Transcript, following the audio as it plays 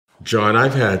John,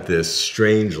 I've had this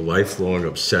strange lifelong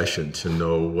obsession to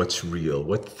know what's real,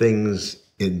 what things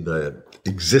in the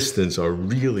existence are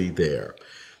really there.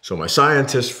 So my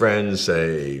scientist friends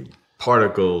say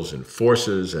particles and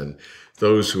forces, and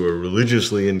those who are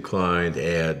religiously inclined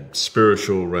add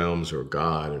spiritual realms or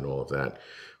God and all of that.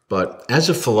 But as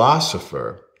a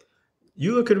philosopher,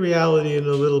 you look at reality in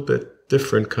a little bit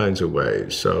different kinds of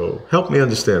ways. So help me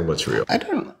understand what's real. I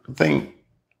don't think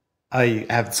I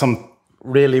have some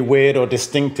really weird or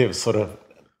distinctive sort of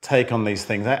take on these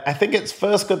things. I think it's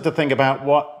first good to think about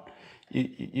what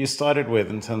you started with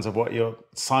in terms of what your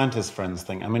scientist friends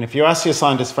think. I mean, if you ask your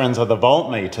scientist friends, are the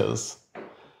voltmeters,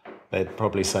 they'd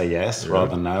probably say yes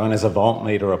rather than no. And is a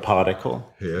voltmeter a particle?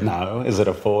 Yeah. No. Is it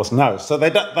a force? No. So they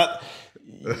don't, that,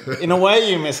 in a way,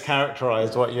 you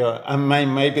mischaracterized what you're, and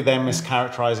maybe they're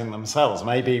mischaracterizing themselves.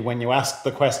 Maybe when you ask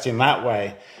the question that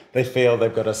way, they feel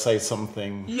they've got to say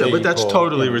something. Yeah, but that's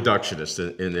totally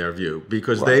reductionist in their view,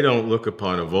 because they don't look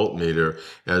upon a voltmeter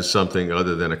as something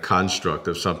other than a construct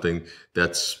of something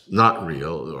that's not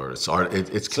real, or it's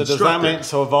constructed. So does that mean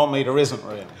so a voltmeter isn't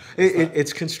real?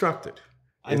 It's constructed.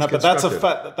 I know, but that's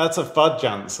a fudge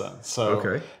answer. So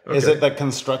okay. Is it that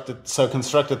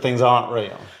constructed things aren't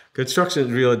real?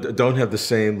 Construction real don't have the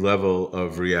same level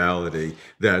of reality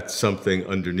that something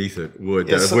underneath it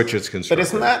would, of which it's constructed. But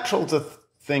it's natural to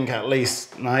think, at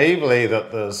least naively,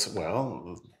 that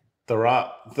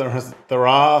there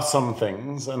are some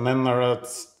things, and then there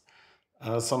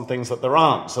are some things that there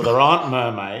aren't. So there aren't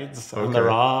mermaids, and there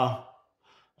are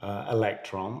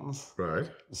electrons. Right.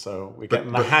 So we get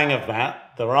in the hang of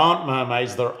that. There aren't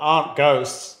mermaids. There aren't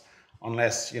ghosts.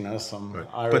 Unless, some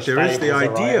Irish But there is the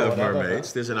idea of whatever.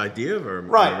 mermaids. There's an idea of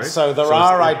mermaids. Right, so there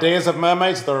are ideas of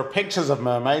mermaids, there are pictures of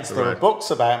mermaids, there are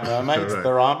books about mermaids,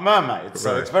 there aren't mermaids.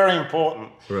 So it's very important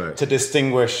to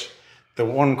distinguish. The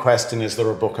one question, is there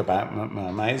a book about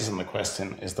mermaids? And the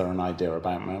question, is there an idea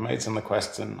about mermaids? And the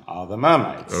question, are there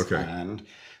mermaids? Okay. And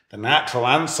the natural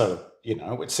answer,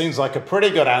 which seems like a pretty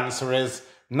good answer, is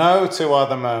no to are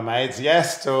there mermaids,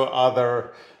 yes to are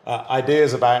there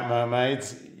ideas about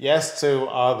mermaids, yes to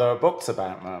are there books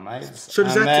about mermaids. So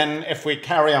does then if we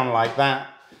carry on like that,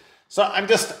 so I'm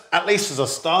just, at least as a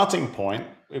starting point,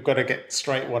 we've got to get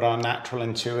straight what our natural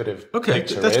intuitive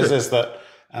picture is that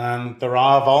there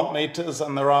are voltmeters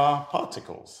and there are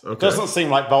particles. Okay. It doesn't seem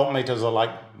like voltmeters are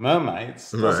like mermaids,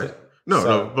 does it?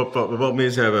 No, but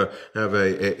voltmeters have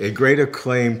a greater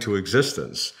claim to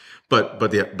existence. But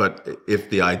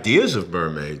if the ideas of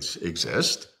mermaids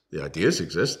exist, the ideas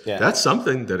exist. Yeah. That's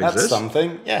something that exists. That's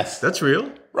something, yes. That's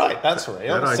real. Right, that's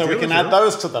real. So we can add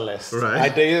those to the list. Right.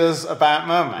 Ideas about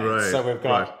mermaids. Right. So we've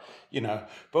got,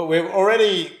 but we've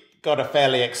already got a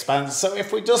fairly expansive. So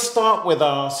if we just start with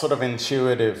our sort of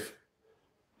intuitive,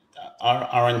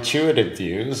 our intuitive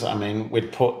views, I mean,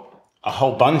 we'd put a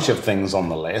whole bunch of things on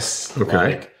the list,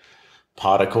 like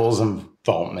particles and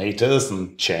voltmeters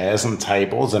and chairs and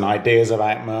tables and ideas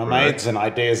about mermaids and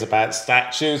ideas about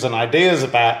statues and ideas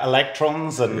about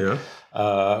electrons and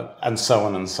so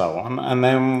on and so on. And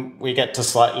then we get to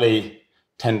slightly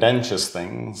tendentious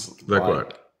things like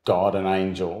what? God and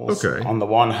angels on the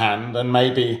one hand, and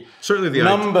maybe certainly the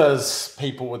numbers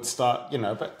people would start,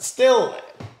 but still,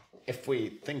 if we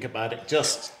think about it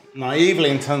just naively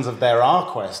in terms of there are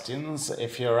questions,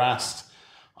 if you're asked,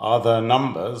 are there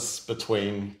numbers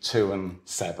between 2 and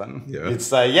 7? Yeah. You'd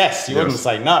say yes, you wouldn't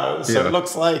say no. So it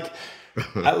looks like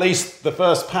at least the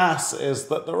first pass is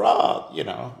that there are,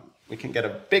 we can get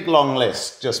a big long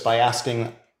list just by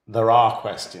asking there are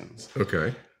questions.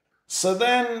 Okay. So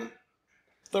then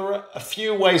there are a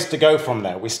few ways to go from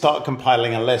there. We start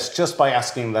compiling a list just by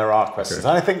asking there are questions.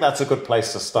 And I think that's a good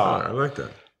place to start. I like that.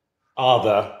 Are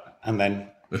there, and then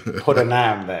put a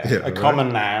noun there, a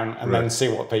common noun, and then see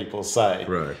what people say.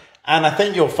 Right. And I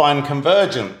think you'll find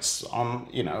convergence on,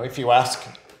 if you ask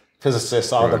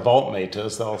physicists, are there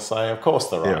voltmeters, they'll say, of course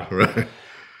there are. Yeah, right.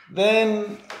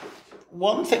 Then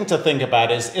one thing to think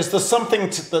about is there something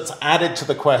that's added to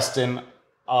the question,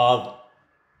 are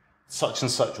such and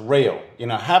such real?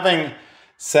 Having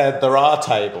said there are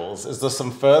tables, is there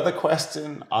some further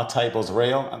question, are tables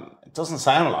real? And it doesn't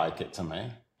sound like it to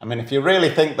me. I mean, if you really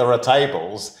think there are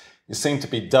tables, you seem to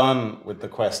be done with the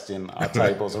question, are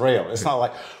tables real? It's not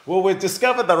like, well, we've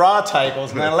discovered there are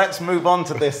tables, now let's move on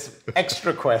to this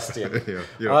extra question.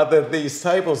 Are these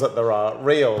tables that there are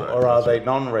real, or are they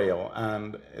non-real?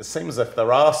 And it seems if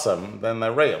there are some, then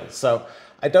they're real. So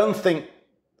I don't think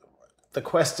the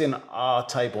question, are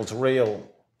tables real?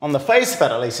 On the face of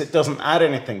it, at least, it doesn't add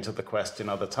anything to the question,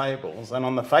 are the tables? And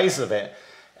on the face of it,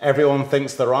 everyone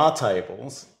thinks there are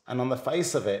tables. And on the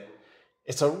face of it,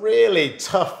 it's a really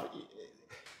tough,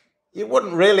 you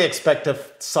wouldn't really expect a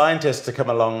scientist to come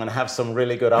along and have some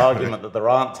really good argument that there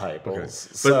aren't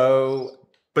tables. Okay.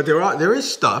 But there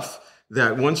is stuff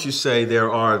that once you say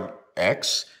there are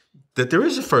X, that there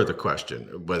is a further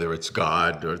question, whether it's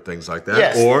God or things like that,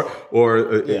 yes. or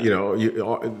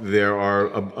there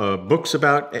are books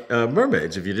about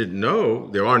mermaids. If you didn't know,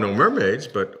 there are no mermaids,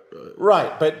 but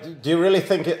right. But do you really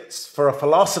think it's for a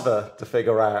philosopher to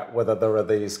figure out whether there are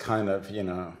these kind of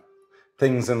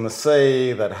things in the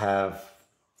sea that have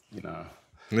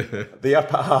the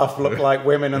upper half look like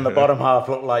women and the bottom half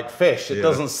look like fish? It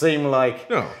doesn't seem like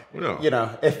no.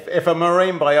 If a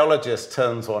marine biologist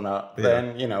turns one up,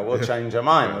 then we'll change our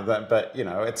mind. Right. But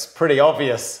it's pretty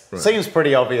obvious. Right. Seems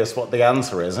pretty obvious what the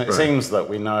answer is. And it seems that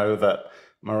we know that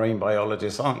marine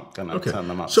biologists aren't going to turn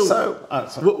them up. So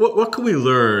what can we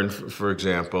learn, for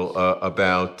example,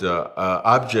 about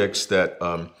objects that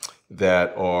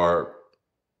are,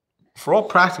 for all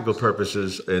practical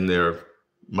purposes, in their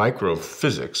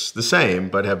microphysics, the same,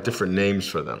 but have different names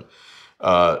for them?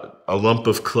 A lump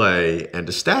of clay and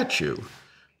a statue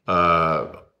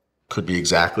could be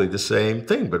exactly the same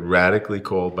thing, but radically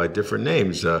called by different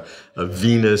names. A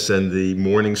Venus and the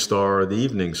morning star or the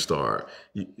evening star.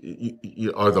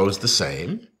 Are those the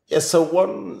same? Yeah, so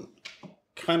one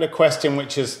kind of question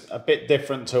which is a bit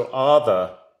different to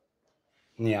other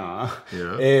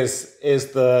is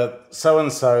the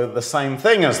so-and-so the same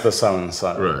thing as the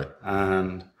so-and-so? Right.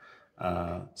 And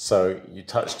so you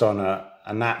touched on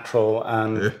a natural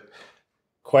and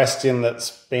question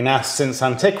that's been asked since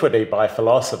antiquity by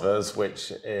philosophers,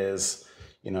 which is,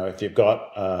 if you've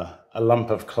got a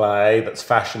lump of clay that's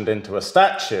fashioned into a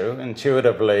statue,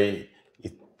 intuitively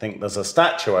you think there's a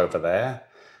statue over there,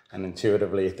 and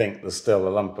intuitively you think there's still a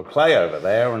lump of clay over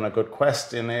there. And a good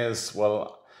question is,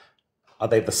 well, are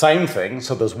they the same thing?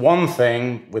 So there's one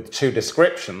thing with two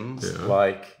descriptions,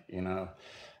 like,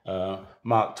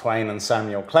 Mark Twain and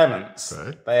Samuel Clements.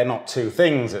 Right. They're not two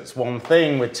things. It's one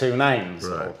thing with two names.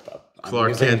 Right.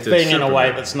 Clark Kent thing in a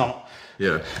way that's not.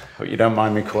 Yeah. You don't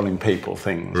mind me calling people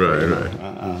things. Right.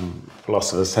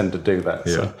 Philosophers tend to do that.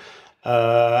 Yeah.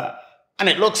 So, and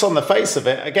it looks on the face of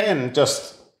it, again,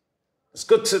 just it's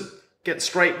good to get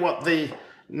straight what the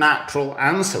natural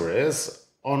answer is.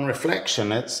 On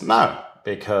reflection, it's no,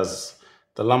 because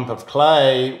the lump of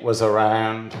clay was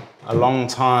around a long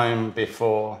time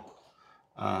before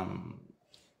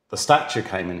the statue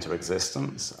came into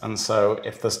existence. And so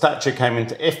if the statue came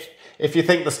into, if you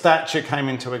think the statue came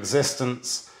into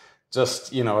existence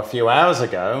just, a few hours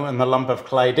ago, and the lump of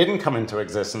clay didn't come into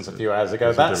existence a few hours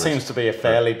ago, that seems to be a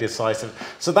fairly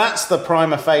decisive. So that's the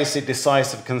prima facie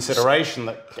decisive consideration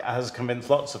that has convinced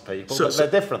lots of people that they're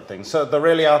different things. So there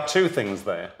really are two things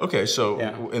there. Okay, so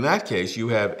in that case, you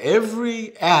have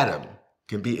every atom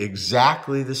can be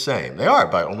exactly the same. They are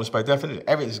almost by definition.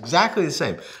 It's exactly the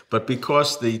same. But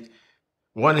because the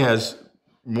one has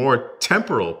more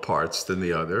temporal parts than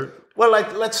the other. Well,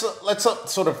 let's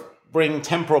sort of bring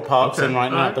temporal parts in right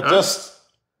now, but just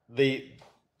the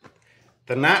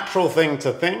natural thing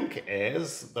to think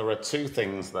is there are two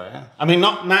things there. I mean,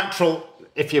 not natural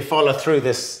if you follow through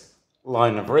this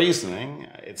line of reasoning.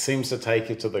 It seems to take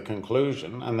you to the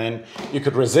conclusion, and then you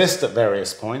could resist at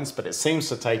various points, but it seems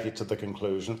to take you to the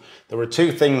conclusion. There are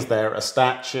two things there, a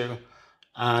statue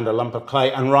and a lump of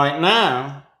clay, and right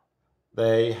now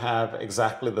they have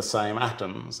exactly the same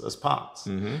atoms as parts.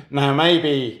 Mm-hmm. Now,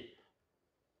 maybe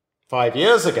 5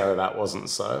 years ago, that wasn't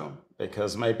so,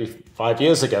 because maybe 5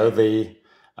 years ago, the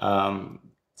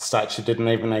statue didn't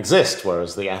even exist,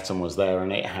 whereas the atom was there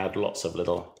and it had lots of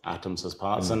little atoms as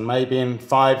parts. And maybe in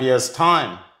 5 years'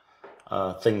 time,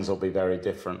 things will be very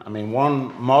different. I mean,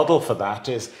 one model for that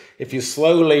is if you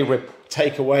slowly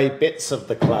take away bits of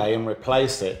the clay and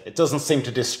replace it, it doesn't seem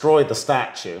to destroy the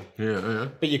statue.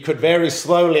 But you could very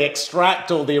slowly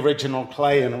extract all the original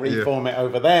clay and reform it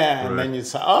over there, and then you'd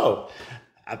say, oh,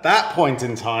 at that point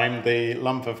in time, the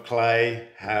lump of clay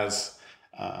has,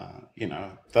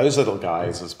 those little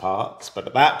guys as parts. But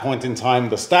at that point in time,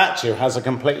 the statue has a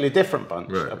completely different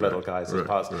bunch of little guys as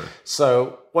parts.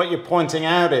 So what you're pointing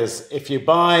out is, if you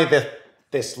buy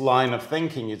this line of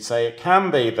thinking, you'd say it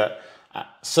can be that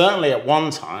certainly at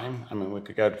one time, I mean, we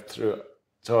could go through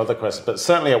to other questions, but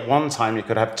certainly at one time you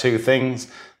could have two things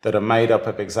that are made up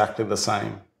of exactly the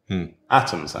same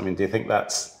atoms. I mean, do you think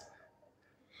that's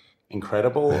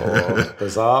incredible or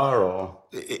bizarre, or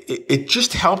it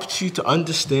just helps you to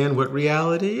understand what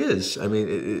reality is? I mean,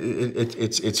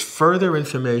 it's further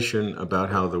information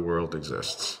about how the world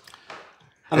exists.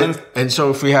 And so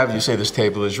if we have, you say this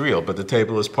table is real, but the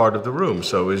table is part of the room.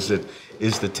 So is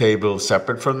the table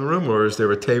separate from the room, or is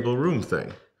there a table room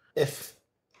thing?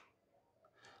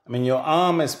 I mean, your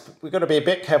arm is, we've got to be a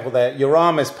bit careful there. Your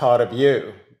arm is part of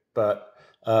you, but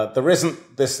there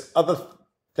isn't this other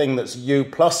thing that's you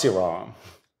plus your arm.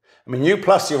 I mean, you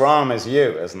plus your arm is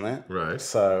you, isn't it? Right.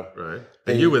 So, right.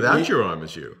 And you without your arm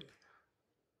is you.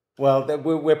 Well,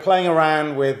 we're playing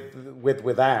around with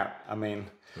without. I mean,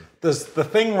 there's the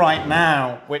thing right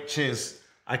now, which is,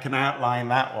 I can outline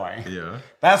that way. Yeah.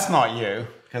 That's not you,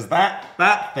 because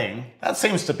that thing, that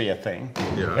seems to be a thing.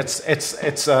 Yeah. It's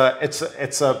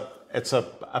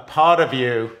a part of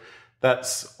you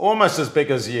that's almost as big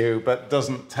as you, but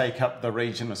doesn't take up the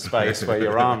region of space where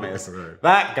your arm is. Right.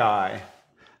 That guy,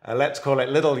 let's call it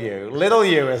little you. Little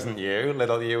you isn't you.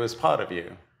 Little you is part of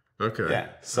you. Okay. Yeah.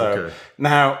 So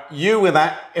now you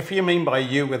without, if you mean by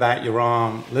you without your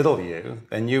arm, little you,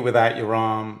 then you without your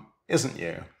arm isn't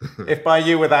you. If by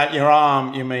you without your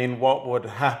arm, you mean what would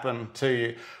happen to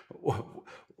you,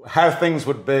 how things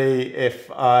would be if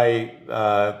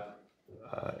I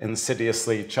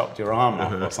insidiously chopped your arm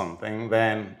off or something,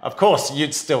 then of course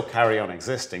you'd still carry on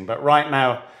existing. But right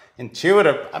now,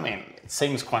 intuitive, I mean, it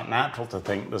seems quite natural to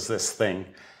think there's this thing,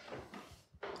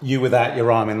 you without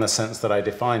your arm in the sense that I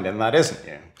defined, and that isn't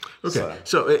you. Okay,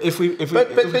 so if we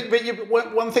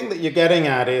one thing that you're getting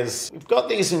at is you've got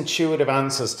these intuitive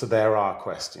answers to there are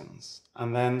questions,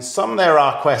 and then some there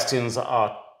are questions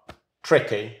are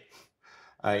tricky.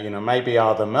 Maybe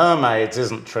are the mermaids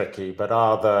isn't tricky, but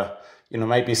are the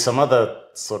maybe some other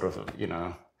sort of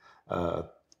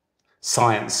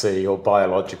sciencey or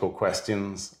biological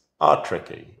questions are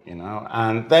tricky,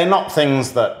 and they're not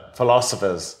things that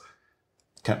philosophers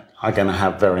are going to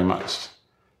have very much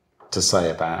to say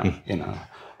about,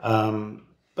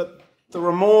 but there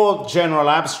are more general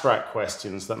abstract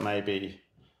questions that maybe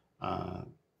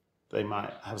they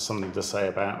might have something to say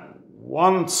about.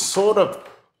 One sort of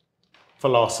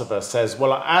philosopher says,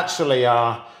 well, actually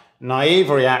our naive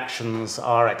reactions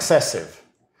are excessive.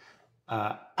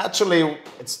 Actually,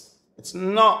 it's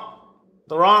not,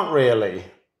 there aren't really,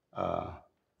 a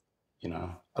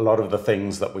lot of the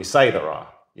things that we say there are.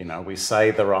 We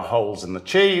say there are holes in the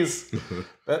cheese,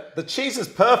 but the cheese is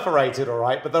perforated, all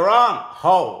right, but there aren't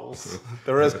holes.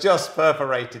 There is just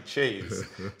perforated cheese.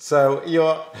 So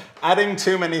you're adding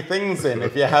too many things in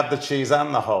if you have the cheese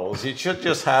and the holes. You should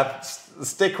just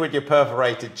stick with your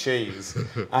perforated cheese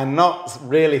and not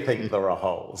really think there are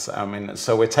holes. I mean,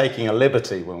 so we're taking a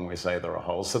liberty when we say there are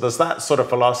holes. So there's that sort of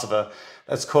philosopher,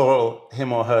 let's call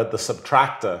him or her the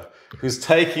subtractor, who's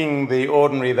taking the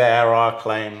ordinary there are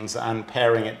claims and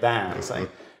paring it down, saying,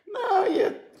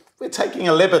 no, we're taking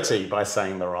a liberty by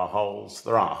saying there are holes.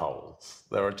 There aren't holes.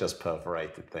 There are just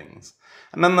perforated things.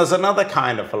 And then there's another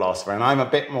kind of philosopher, and I'm a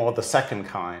bit more the second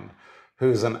kind,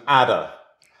 who's an adder,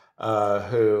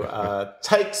 who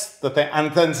takes the thing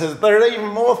and then says there are even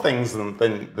more things than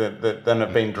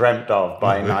have been dreamt of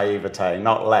by naivete,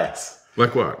 not less.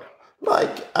 Like what?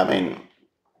 Like, I mean,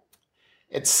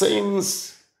 it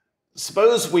seems...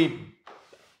 Suppose we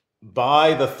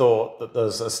buy the thought that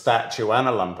there's a statue and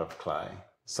a lump of clay,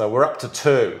 so we're up to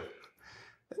two.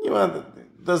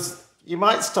 You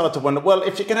might start to wonder, well,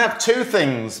 if you can have two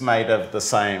things made of the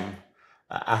same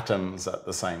atoms at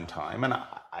the same time, and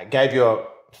I gave you a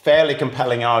fairly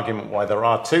compelling argument why there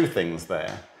are two things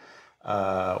there,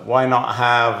 why not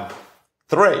have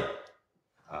three?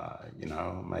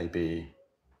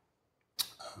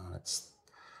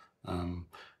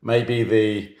 Maybe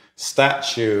the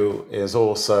statue is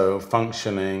also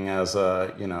functioning as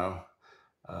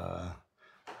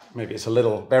maybe it's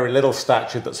a very little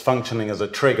statue that's functioning as a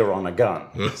trigger on a gun.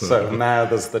 So now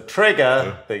there's the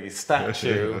trigger, the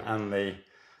statue, and the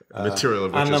material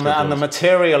of which and the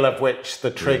material of which the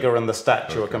trigger and the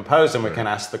statue are composed. And we can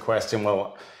ask the question,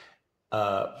 well,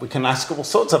 we can ask all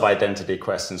sorts of identity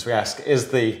questions. We ask, is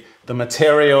the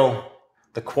material,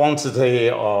 the quantity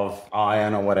of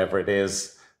iron or whatever it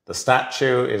is, the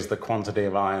statue? Is the quantity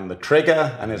of iron the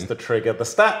trigger? And is the trigger the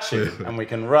statue? And we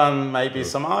can run maybe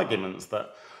some arguments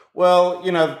that, well,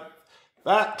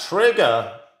 that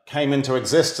trigger came into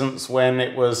existence when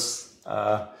it was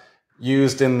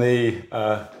used in the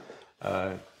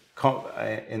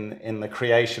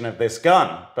creation of this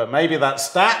gun. But maybe that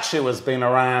statue has been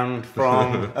around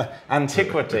from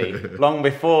antiquity, long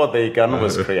before the gun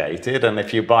was created. And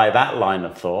if you buy that line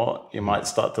of thought, you might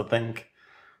start to think,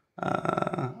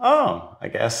 I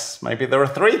guess maybe there are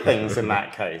three things in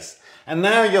that case. And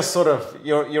now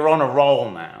you're on a roll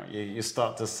now. You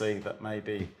start to see that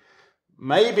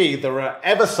maybe there are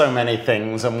ever so many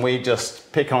things and we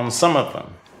just pick on some of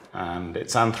them. And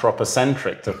it's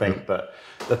anthropocentric to think that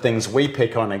the things we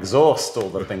pick on exhaust all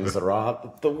the things there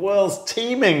are. The world's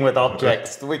teeming with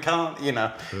objects. We can't,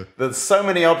 there's so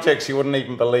many objects you wouldn't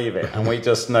even believe it. And we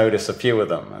just notice a few of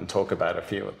them and talk about a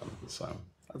few of them. So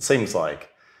it seems like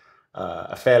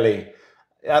that's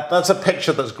a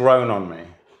picture that's grown on me.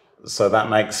 So that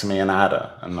makes me an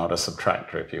adder and not a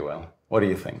subtractor, if you will. What do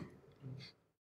you think?